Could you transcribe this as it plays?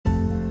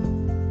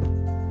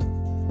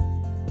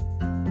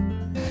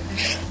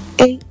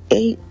Hey.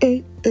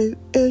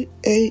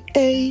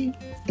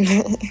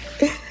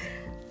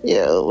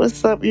 Yo,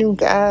 what's up, you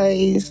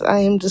guys?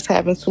 I am just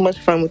having too much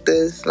fun with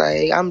this.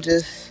 Like, I'm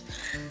just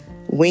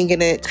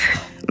winging it.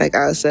 Like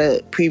I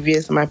said,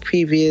 my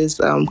previous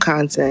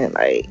content.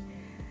 Like,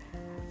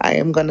 I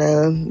am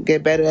gonna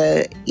get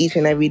better each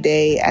and every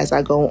day as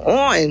I go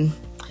on.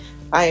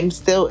 I am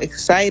still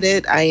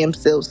excited. I am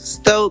still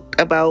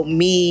stoked about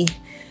me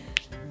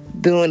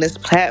doing this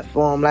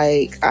platform.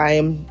 Like, I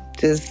am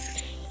just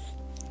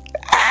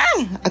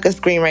I could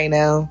scream right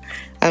now.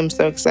 I'm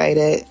so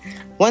excited.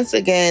 Once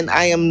again,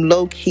 I am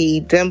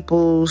low-key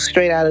Dimple,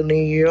 straight out of New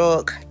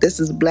York.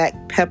 This is Black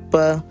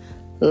Pepper.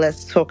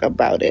 Let's talk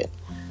about it.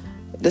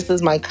 This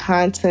is my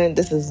content.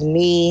 This is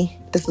me.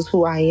 This is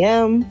who I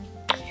am.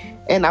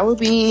 And I will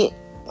be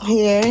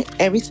here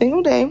every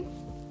single day.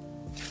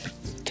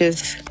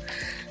 Just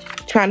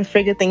trying to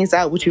figure things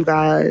out with you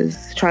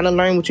guys. Trying to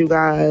learn with you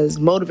guys.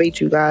 Motivate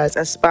you guys.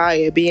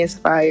 Inspire. Be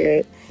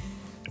inspired.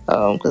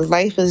 Because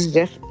life is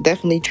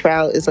definitely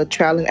is a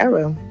trial and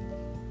error.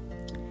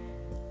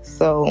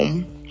 So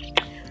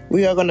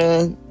we are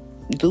gonna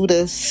do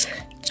this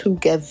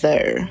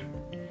together.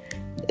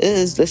 It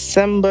is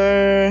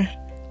December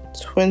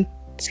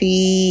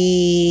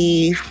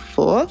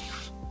 24th.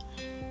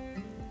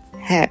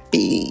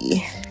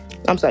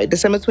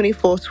 December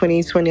 24th,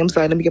 2020. I'm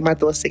sorry, let me get my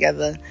thoughts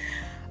together.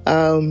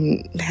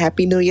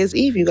 Happy New Year's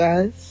Eve, you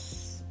guys.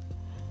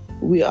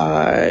 We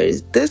are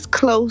this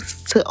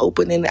close to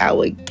opening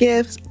our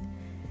gifts.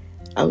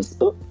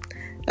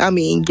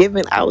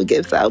 Giving our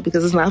gifts out,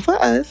 because it's not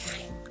for us.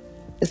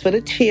 It's for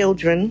the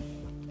children.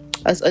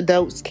 Us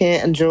adults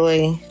can't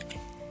enjoy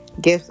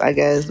gifts, I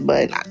guess,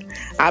 but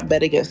I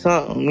better get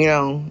something, you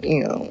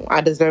know.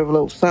 I deserve a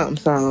little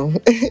something.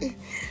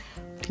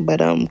 But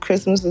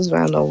Christmas is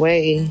around the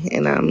way,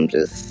 and I'm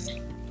just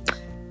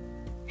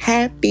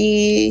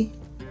happy.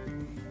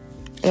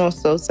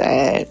 So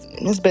sad.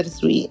 It's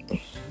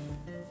bittersweet.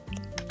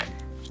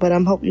 But I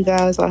hope you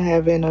guys are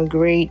having a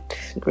great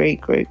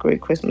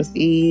Christmas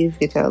Eve.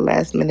 Get your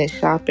last minute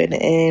shopping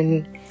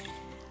in.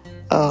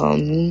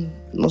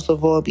 Most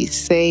of all, be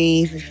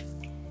safe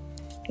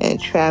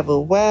and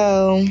travel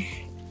well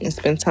and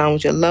spend time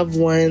with your loved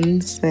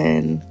ones,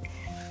 and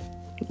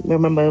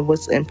remember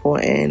what's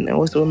important, and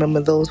also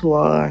remember those who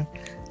are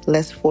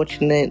less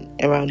fortunate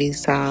around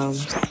these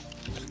times.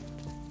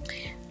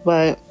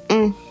 But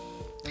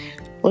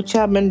what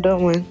y'all been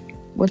doing?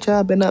 What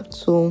y'all been up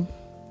to?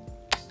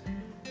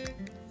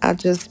 I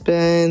just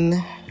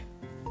been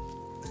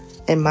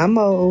in my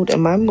mood,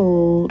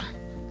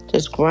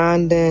 just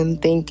grinding,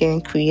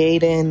 thinking,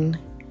 creating,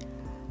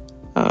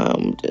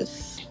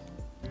 just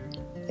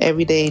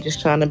every day, just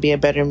trying to be a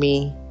better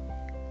me.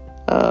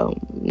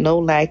 No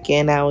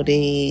lacking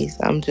nowadays.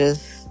 I'm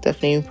just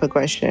definitely in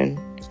progression.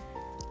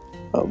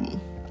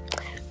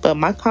 But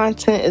my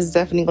content is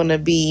definitely going to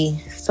be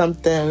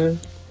something.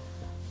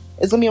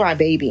 It's going to be my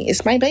baby.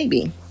 It's my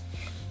baby.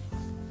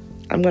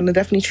 I'm going to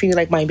definitely treat it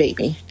like my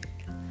baby.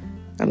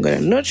 I'm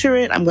going to nurture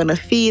it. I'm going to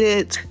feed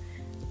it.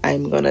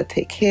 I'm going to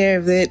take care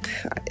of it.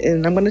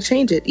 And I'm going to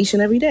change it each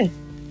and every day.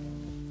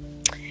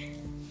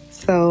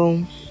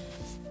 So,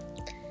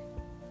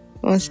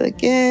 once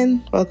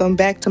again, welcome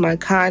back to my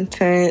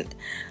content.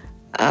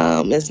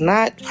 It's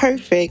not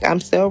perfect.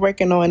 I'm still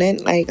working on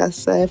it. Like I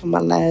said for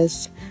my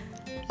last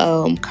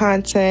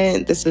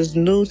content, this is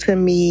new to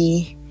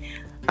me.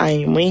 I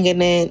am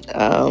winging it.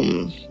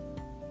 I'm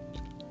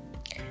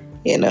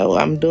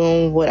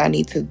doing what I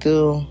need to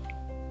do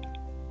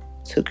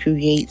to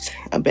create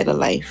a better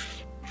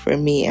life for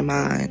me and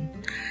mine,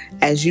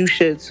 as you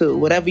should too.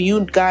 Whatever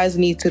you guys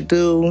need to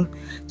do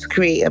to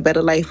create a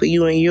better life for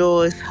you and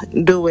yours,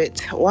 do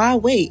it. Why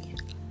wait?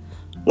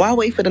 Why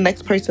wait for the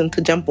next person to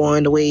jump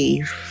on the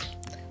wave?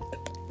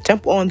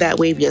 Jump on that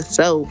wave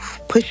yourself.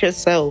 Push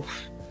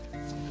yourself.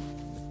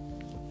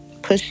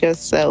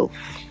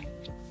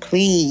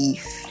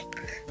 Please.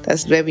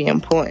 That's very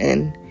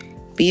important.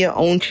 Be your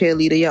own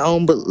cheerleader, your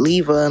own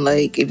believer.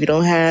 Like, if you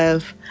don't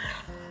have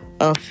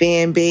a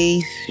fan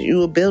base, you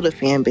will build a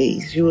fan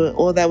base.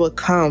 All that will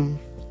come.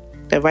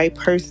 The right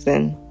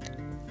person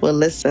will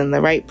listen.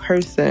 The right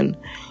person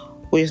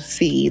will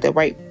see. The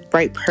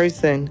right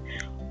person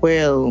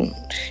will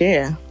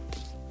share.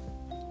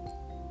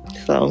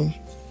 So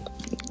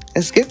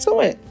let's get to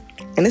it.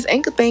 And this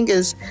anchor thing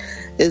is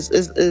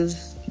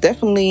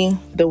definitely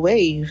the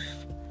wave.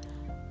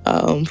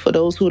 For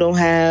those who don't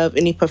have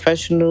any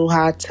professional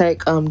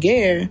high-tech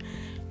gear,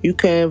 you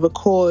can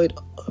record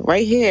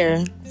right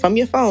here from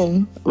your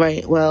phone,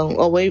 right? Well,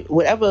 or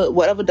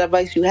whatever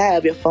device you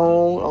have, your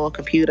phone or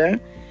computer,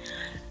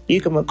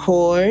 you can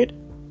record,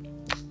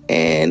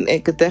 and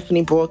it could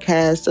definitely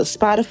broadcast to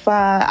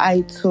Spotify,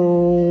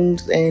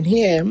 iTunes, and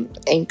here,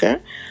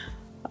 Anchor.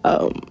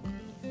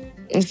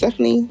 It's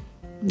definitely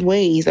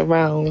ways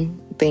around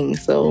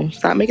things, so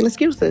stop making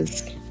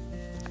excuses.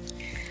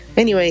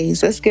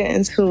 Anyways, let's get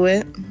into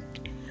it.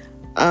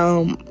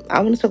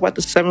 I want to talk about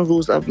the 7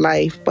 rules of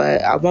life,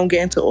 but I won't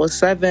get into all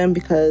 7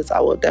 because I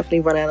will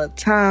definitely run out of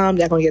time.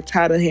 Y'all gonna get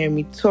tired of hearing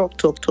me talk.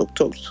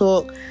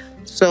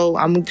 So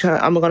I'm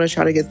gonna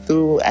try to get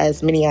through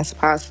as many as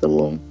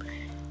possible.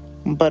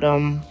 But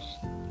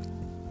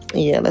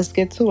yeah, let's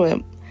get to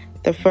it.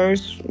 The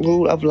first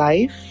rule of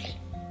life,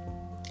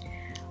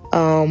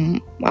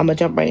 I'm gonna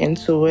jump right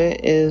into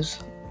it, is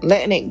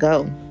letting it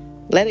go.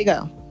 Let it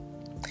go.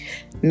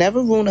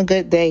 Never ruin a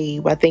good day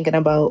by thinking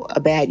about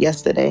a bad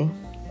yesterday.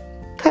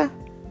 Huh.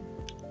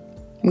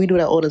 We do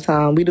that all the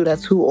time. We do that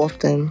too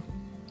often.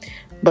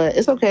 But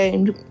it's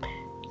okay.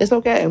 It's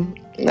okay.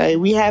 Like,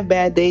 we have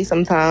bad days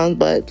sometimes,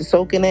 but to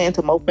soak in it and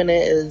to mope in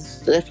it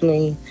is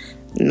definitely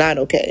not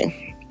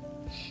okay.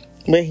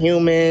 We're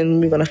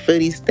human. We're gonna feel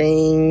these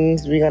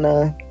things. We're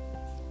gonna,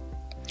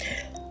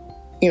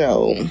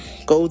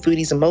 go through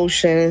these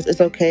emotions.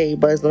 It's okay,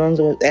 but as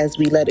long as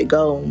we let it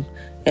go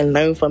and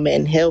learn from it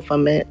and heal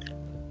from it,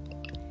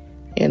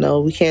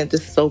 we can't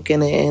just soak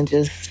in it and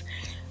just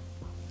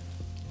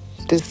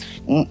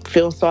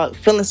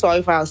feeling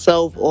sorry for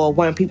ourselves or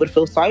wanting people to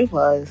feel sorry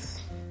for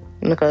us.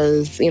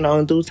 Because,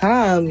 in due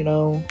time, it's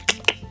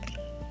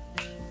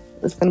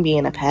going to be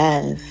in the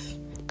past.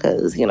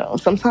 Because,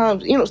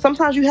 sometimes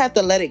you have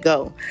to let it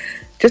go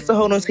just to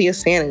hold on to your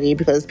sanity,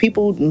 because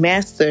people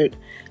mastered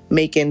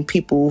making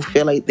people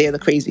feel like they're the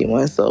crazy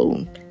one.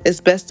 So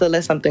it's best to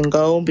let something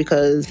go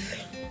because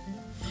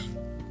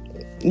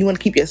you want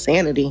to keep your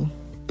sanity.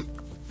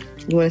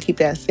 You want to keep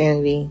that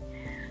sanity.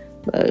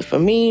 But for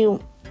me,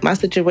 my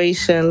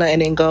situation,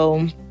 letting it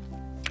go,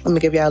 let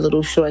me give y'all a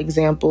little short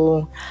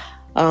example.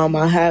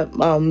 I have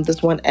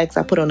this one ex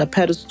I put on a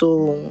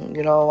pedestal.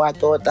 I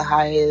thought the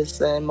highest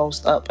and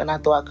most up, and I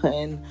thought I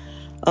couldn't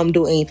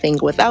do anything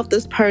without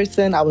this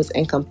person. I was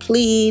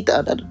incomplete.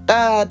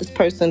 This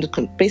person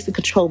basically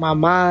controlled my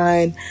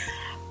mind.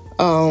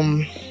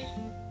 I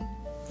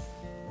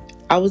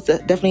was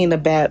definitely in a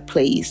bad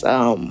place.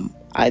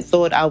 I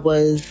thought I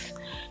was,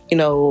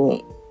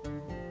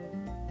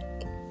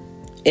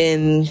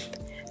 in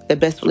the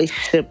best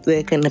relationship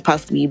there can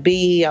possibly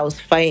be. I was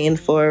fighting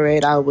for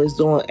it. I was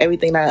doing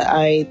everything that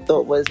I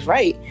thought was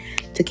right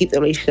to keep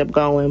the relationship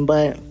going,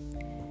 but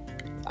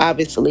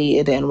obviously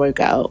it didn't work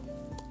out.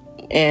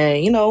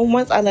 And,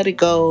 once I let it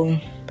go,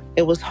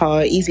 it was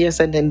hard, easier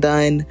said than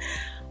done.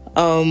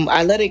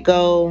 I let it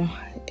go,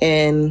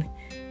 and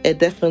it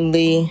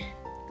definitely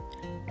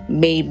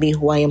made me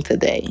who I am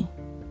today.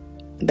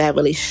 That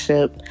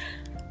relationship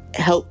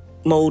helped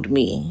mold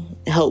me,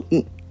 helped,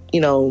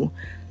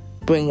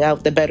 bring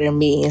out the better in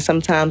me. And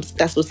sometimes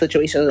that's what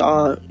situations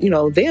are,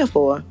 there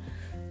for.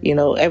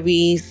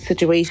 Every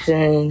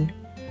situation,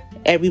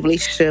 every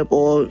relationship,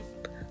 or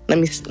let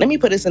me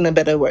put this in a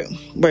better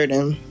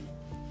wording.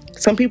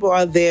 Some people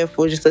are there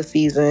for just a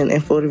season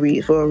and for a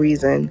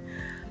reason.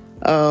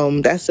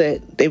 That's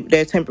it.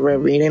 They're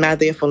temporary. They're not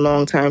there for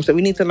long term. So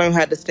we need to learn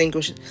how to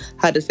distinguish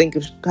that.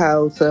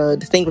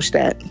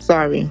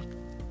 Sorry,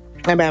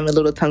 I'm having a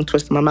little tongue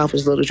twister. My mouth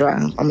is a little dry.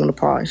 I'm a little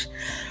parched.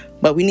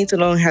 But we need to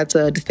learn how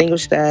to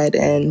distinguish that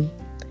and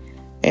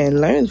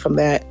learn from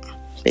that,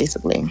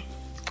 basically.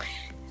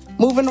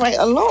 Moving right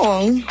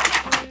along.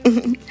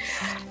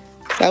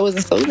 That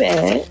wasn't so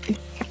bad.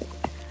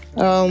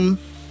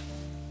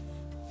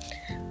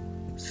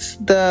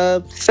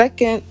 The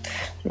second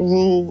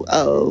rule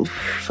of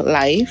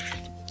life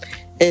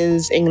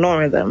is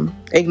ignore them.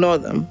 Ignore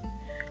them.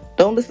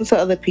 Don't listen to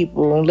other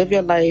people. Live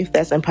your life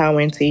that's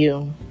empowering to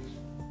you.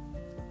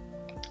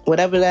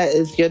 Whatever that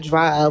is, your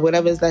drive,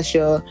 whatever that's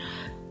your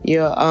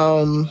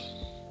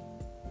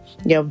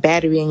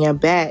battery in your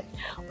back,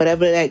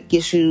 whatever that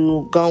gets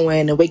you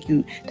going and wakes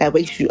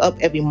you up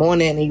every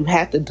morning, and you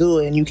have to do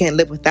it and you can't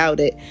live without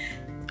it.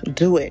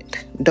 Do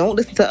it. Don't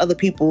listen to other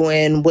people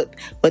and what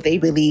they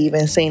believe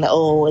and saying,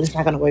 oh, it's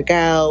not gonna work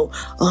out.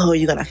 Oh,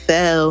 you're gonna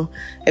fail.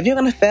 If you're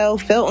gonna fail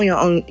on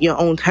your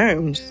own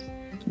terms.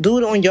 Do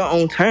it on your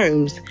own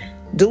terms.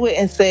 Do it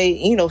and say,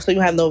 so you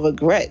have no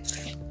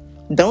regrets.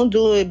 Don't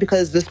do it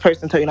because this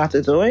person told you not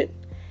to do it.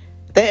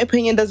 Their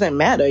opinion doesn't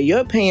matter. Your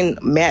opinion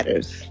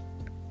matters.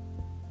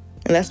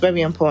 And that's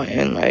very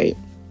important, right?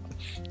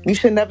 You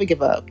should never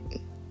give up.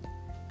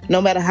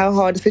 No matter how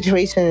hard the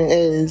situation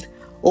is,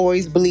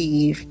 always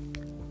believe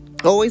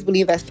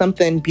that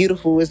something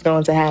beautiful is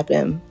going to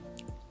happen.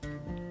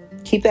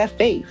 Keep that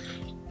faith.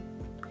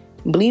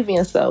 Believe in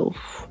yourself.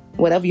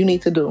 Whatever you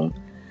need to do,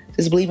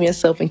 just believe in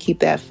yourself and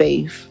keep that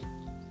faith.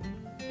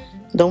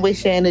 Don't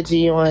waste your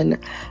energy on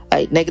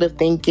negative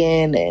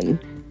thinking, and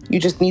you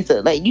just need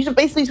to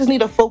basically just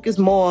need to focus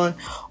more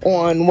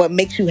on what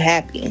makes you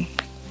happy.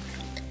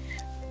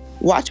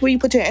 Watch where you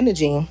put your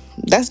energy.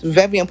 That's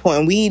very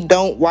important. We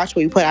don't watch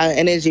where we put our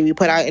energy. We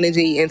put our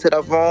energy into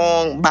the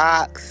wrong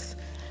box,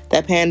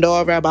 that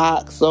Pandora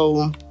box.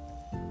 So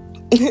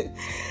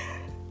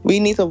we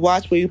need to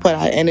watch where we put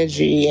our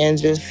energy and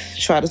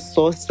just try to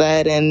source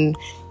that and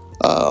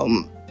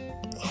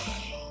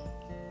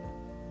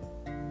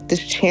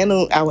just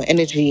channel our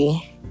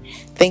energy.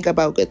 Think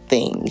about good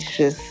things.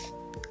 Just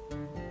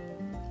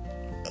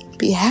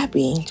be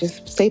happy.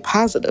 Just stay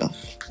positive.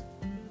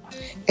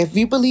 If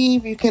you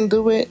believe you can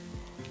do it,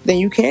 then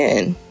you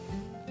can.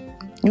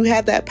 You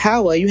have that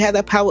power. You have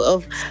that power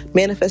of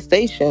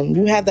manifestation.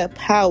 You have that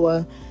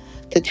power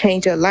to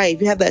change your life.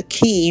 You have that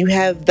key. You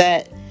have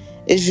that.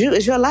 It's you.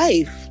 It's your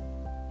life.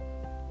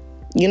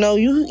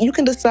 You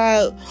can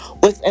decide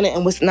what's in it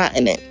and what's not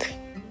in it.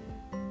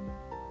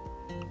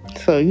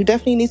 So you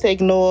definitely need to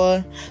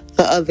ignore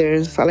the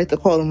others. I like to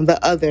call them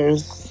the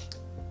others.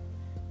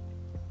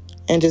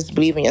 And just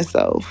believe in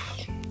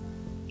yourself.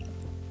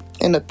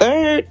 And the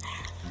third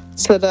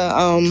to the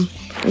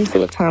let me see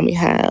what time we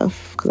have,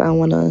 because I don't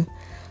want to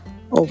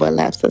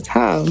overlap the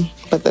time.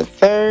 But the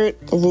third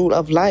rule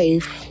of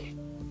life,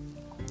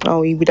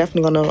 we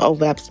definitely going to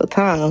overlap the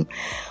time,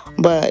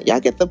 but y'all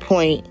get the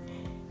point.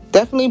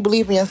 Definitely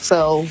believe in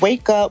yourself.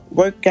 Wake up,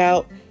 work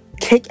out,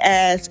 kick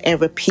ass,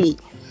 and repeat.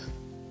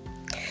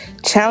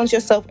 Challenge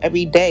yourself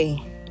every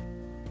day.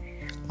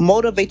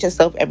 Motivate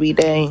yourself every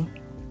day.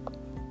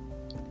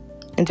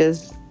 And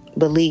just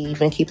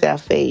believe and keep that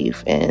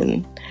faith.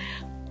 And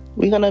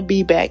we're going to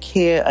be back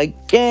here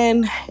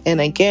again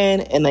and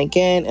again and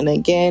again and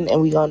again.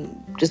 And we're going to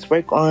just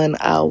work on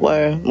I'm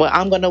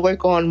going to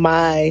work on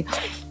my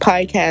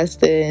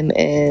podcasting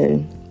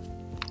and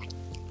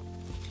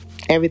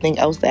everything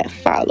else that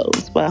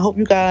follows. But I hope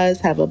you guys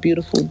have a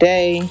beautiful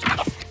day.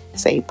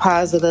 Stay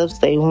positive,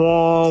 stay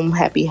warm.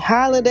 Happy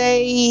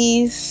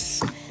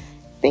holidays.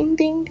 Ding,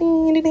 ding,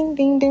 ding, ding,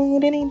 ding, ding,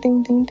 ding,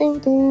 ding, ding, ding,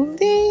 ding,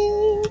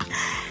 ding.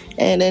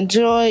 And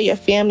enjoy your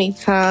family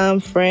time,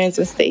 friends,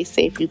 and stay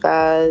safe, you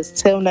guys.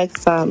 Till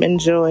next time,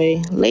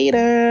 enjoy.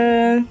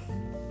 Later.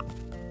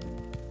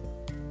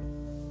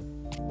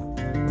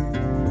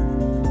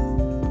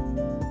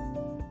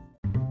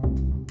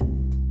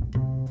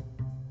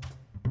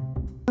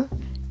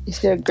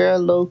 It's your girl,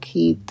 Low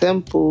Key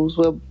Dimples,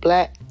 with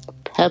Black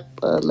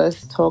Pepper.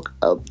 Let's talk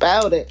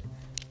about it.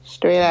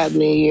 Straight out of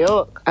New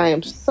York. I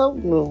am so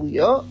New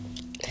York.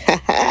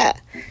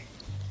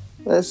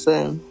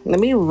 Listen, let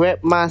me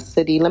rep my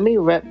city. Let me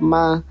rep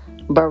my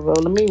borough.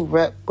 Let me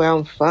rep where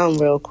I'm from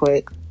real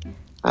quick.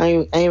 I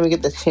ain't even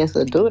get the chance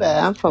to do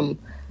that. I'm from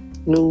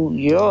New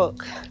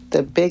York,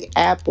 the Big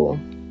Apple.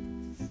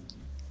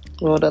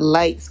 Where the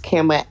lights,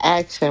 camera,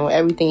 action, where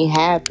everything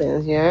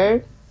happens, you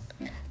heard?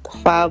 The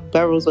 5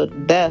 boroughs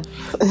of death.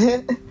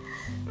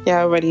 Y'all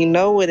already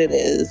know what it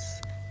is.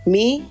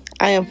 Me,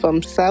 I am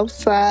from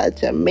Southside,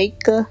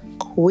 Jamaica,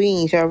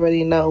 Queens. Y'all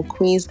already know.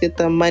 Queens get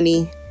the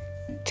money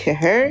to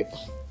hurt.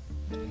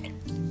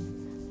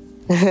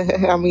 I'm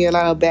gonna get a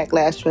lot of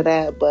backlash for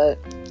that, but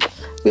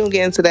we're gonna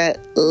get into that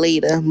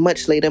later.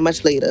 Much later.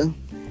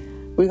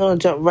 We're gonna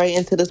jump right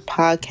into this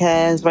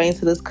podcast, right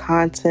into this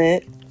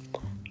content,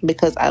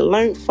 because I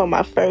learned from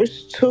my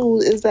first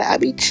 2 is that I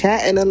be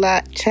chatting a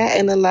lot,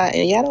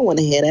 and y'all don't want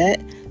to hear that.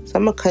 So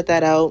I'm gonna cut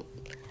that out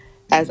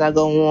as I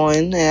go on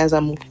and as I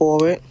move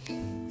forward.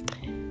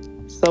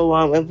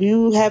 So if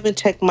you haven't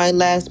checked my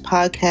last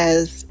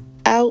podcast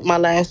out, my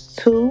last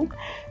 2,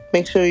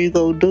 make sure you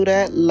go do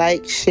that.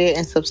 Like, share,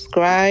 and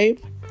subscribe.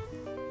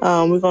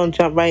 We're going to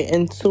jump right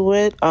into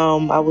it.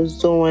 I was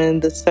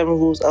doing the 7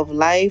 rules of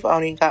life. I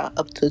only got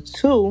up to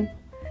 2.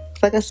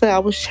 Like I said, I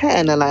was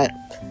chatting a lot.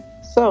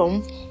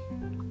 So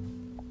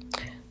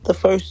the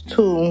first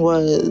 2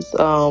 was,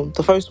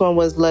 the first one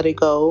was let it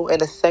go. And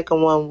the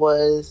second one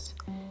was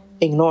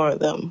ignore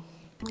them.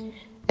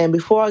 And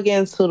before I get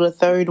into the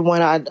third one,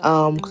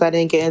 because I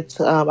didn't get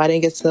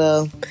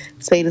to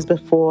say this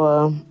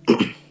before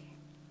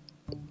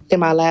in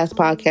my last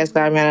podcast,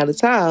 I ran out of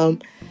time,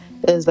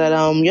 is that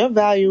your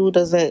value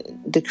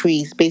doesn't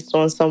decrease based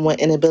on someone's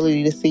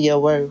inability to see your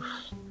worth.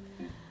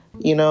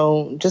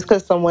 Just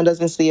because someone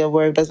doesn't see your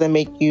worth doesn't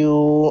make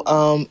you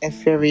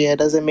inferior,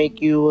 doesn't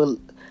make you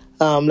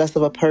less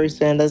of a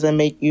person, doesn't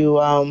make you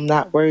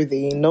not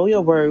worthy. Know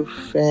your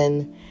worth,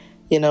 and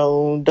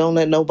don't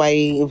let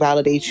nobody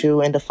validate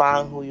you and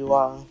define who you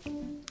are.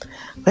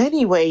 But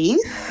anyways,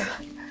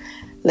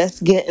 let's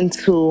get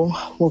into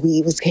what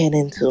we was getting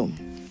into.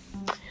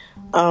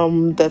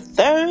 The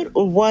third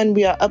one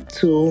we are up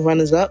to,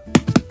 runners up,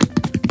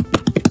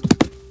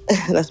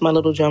 that's my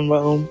little drum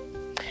roll,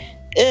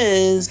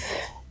 is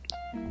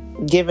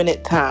giving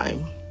it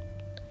time.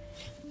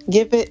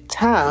 Give it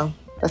time.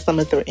 That's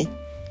number 3.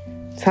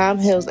 Time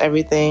heals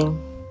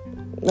everything.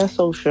 That's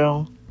so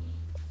true.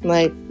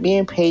 Like,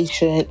 being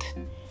patient.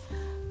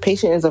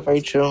 Patient is a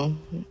virtue.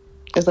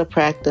 It's a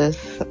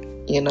practice,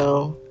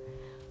 You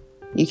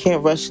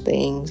can't rush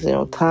things.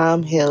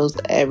 Time heals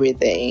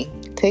everything.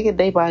 Take it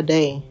day by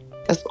day.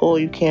 That's all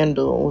you can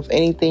do with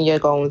anything you're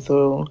going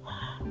through.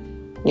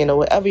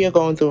 Whatever you're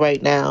going through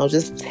right now,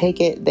 just take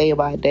it day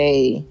by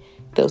day.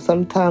 Though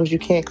sometimes you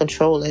can't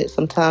control it.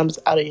 Sometimes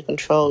it's out of your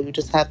control. You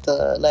just have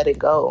to let it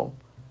go.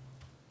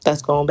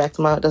 That's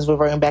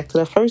reverting back to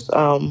the first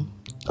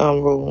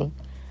rule.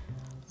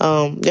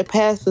 Your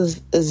past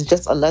is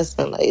just a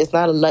lesson. Like, it's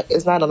not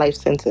a life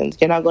sentence.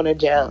 You're not going to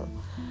jail.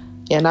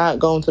 You're not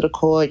going to the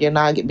court. You're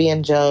not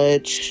being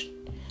judged.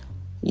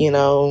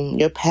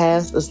 Your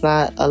past is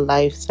not a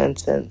life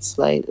sentence.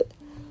 Like,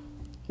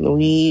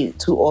 we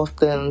too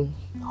often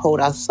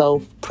hold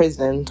ourselves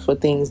prisoned for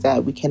things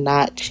that we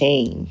cannot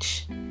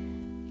change.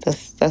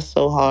 That's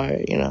so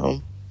hard, you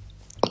know.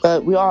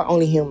 But we are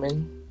only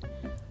human.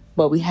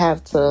 But we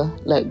have to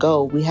let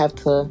go. We have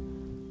to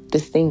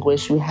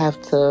distinguish. We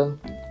have to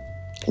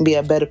be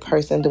a better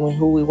person than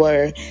who we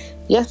were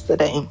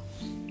yesterday.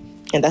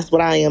 And that's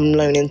what I am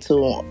learning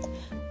to,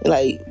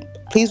 like,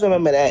 please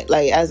remember that.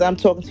 Like, as I'm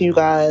talking to you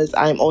guys,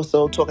 I'm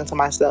also talking to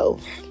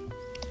myself.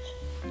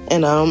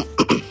 And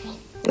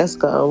let's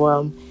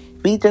go.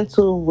 Be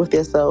gentle with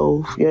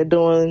yourself. You're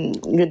doing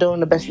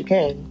the best you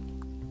can.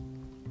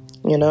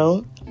 You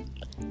know?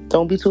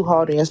 Don't be too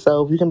hard on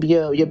yourself. You can be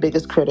your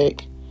biggest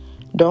critic.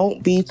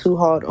 Don't be too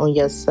hard on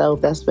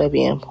yourself. That's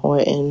very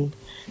important.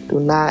 Do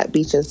not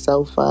beat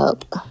yourself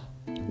up.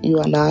 You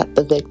are not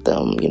the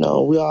victim. You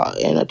know, we are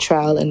in a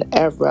trial and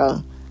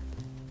error.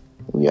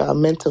 We are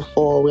meant to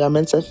fall. We are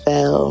meant to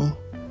fail.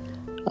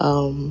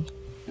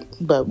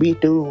 But we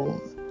do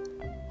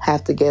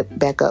have to get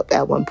back up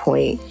at one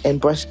point and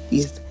brush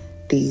these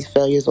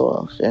failures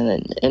off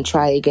and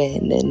try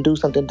again and do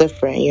something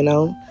different, you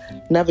know?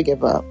 Never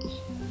give up.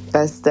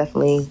 That's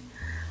definitely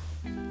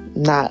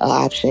not an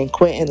option.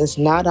 Quitting is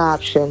not an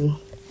option.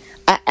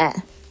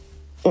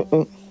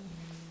 Mm-mm.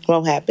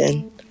 Won't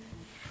happen.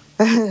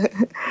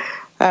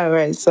 All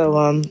right,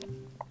 so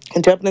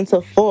jumping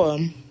into 4,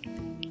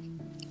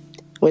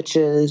 which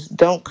is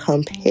don't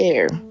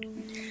compare.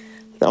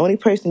 The only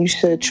person you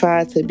should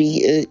try to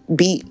beat is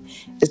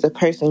the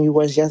person you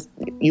was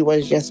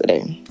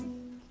yesterday.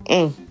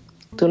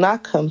 Do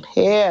not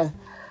compare,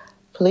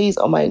 please.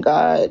 Oh my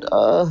God,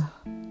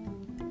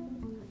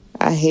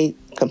 I hate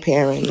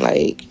comparing.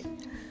 Like,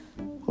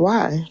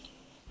 why?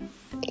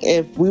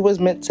 If we was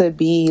meant to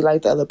be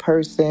like the other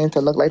person,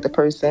 to look like the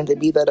person, to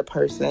be the other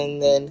person,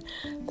 then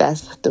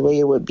that's the way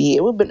it would be.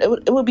 It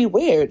would be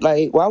weird.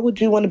 Like, why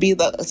would you want to be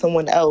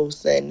someone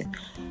else and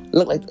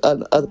look like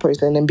the other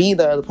person and be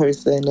the other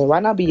person? And why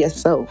not be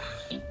yourself?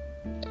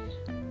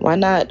 Why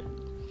not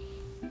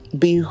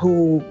be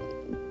who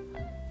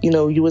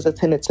you was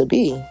intended to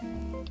be?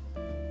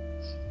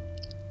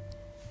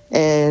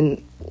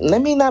 And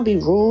let me not be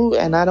rude,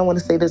 and I don't want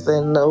to say this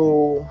in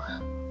no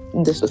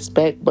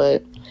disrespect,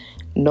 but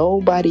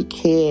nobody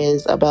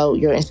cares about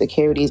your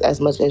insecurities as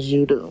much as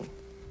you do.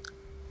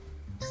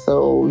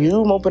 So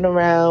you moping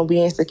around,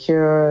 being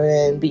insecure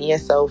and beating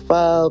yourself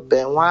up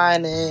and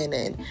whining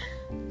and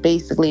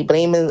basically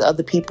blaming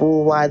other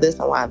people why this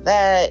and why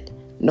that.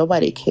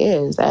 Nobody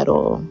cares at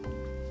all.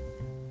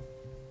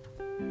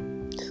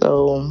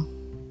 So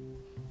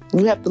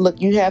you have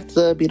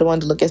to be the one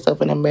to look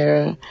yourself in the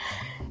mirror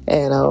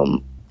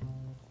and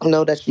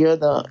know that you're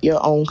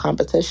your own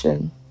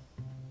competition.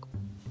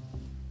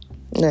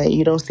 Like,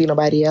 you don't see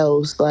nobody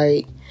else.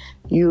 Like,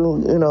 we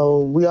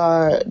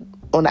are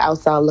on the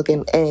outside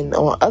looking in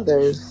on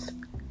others.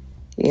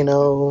 You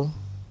know,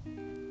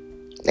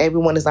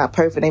 everyone is not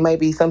perfect. They might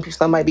be some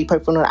might be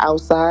perfect on the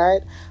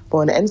outside, but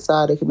on the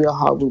inside they could be a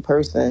horrible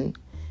person,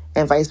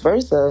 and vice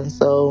versa.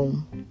 So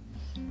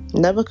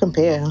never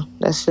compare.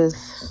 That's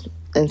just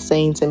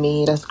insane to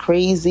me. That's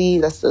crazy.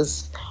 That's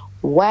just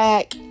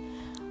whack.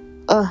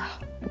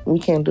 We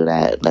can't do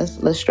that.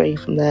 Let's stray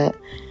from that.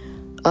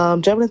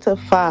 Jumping into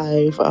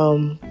 5.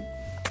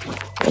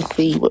 Let's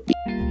see what